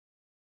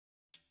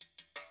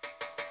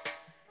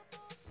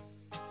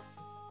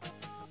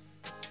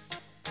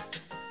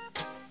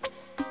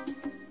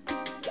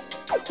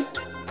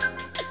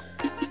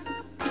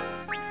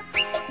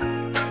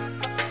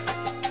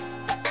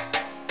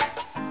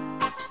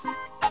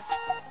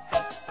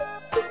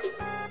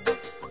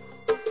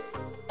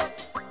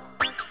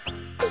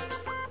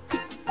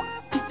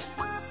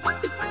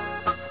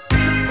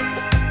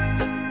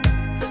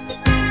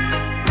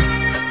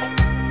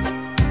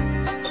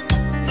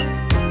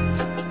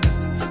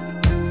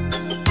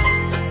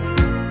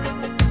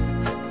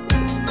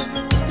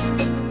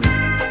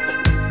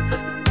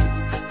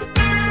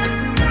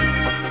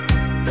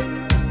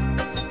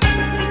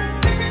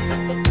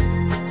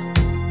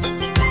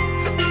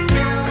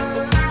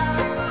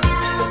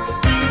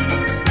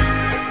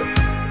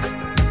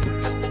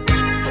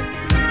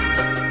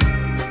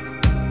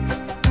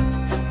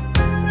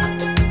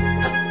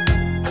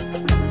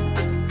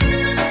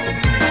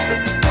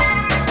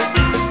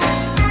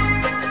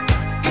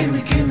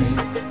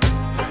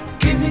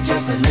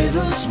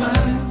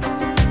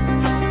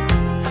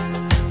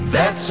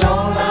That's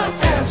all I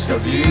ask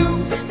of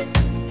you.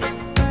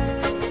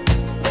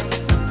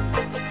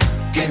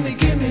 Gimme,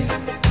 gimme,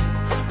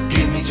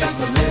 gimme just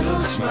a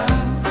little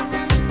smile.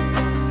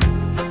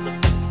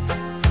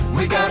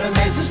 We got a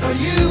message for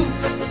you.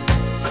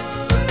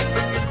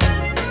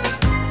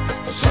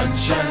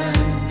 Sunshine,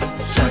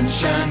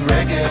 sunshine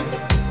reggae.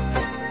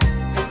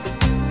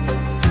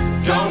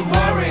 Don't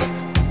worry,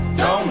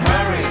 don't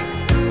hurry,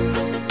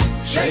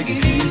 take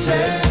it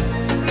easy.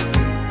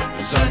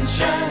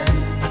 Sunshine,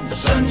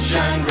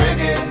 sunshine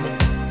reggae.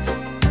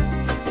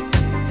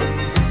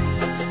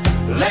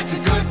 Let the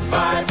good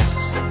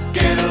vibes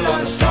get a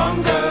lot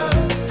stronger.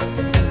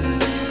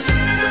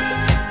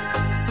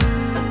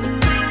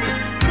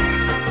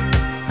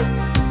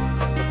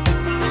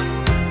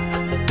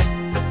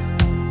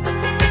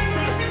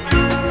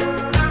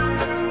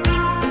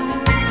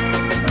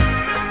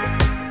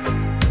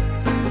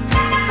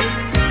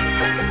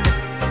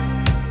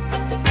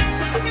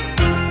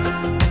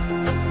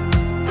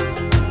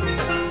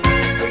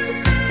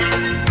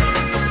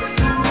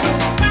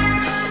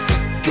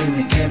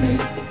 Gimme, gimme,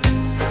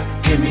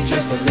 gimme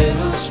just a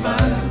little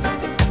smile.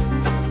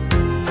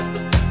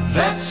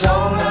 That's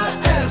all I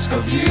ask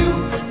of you.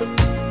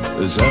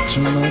 Is that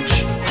too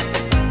much?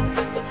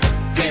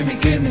 Gimme,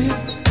 gimme,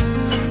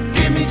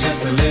 gimme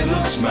just a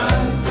little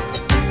smile.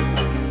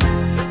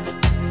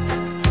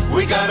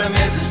 We got a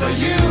message for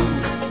you.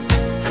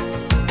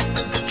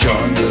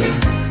 Jungle.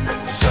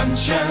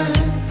 Sunshine,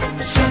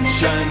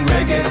 sunshine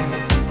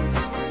reggae.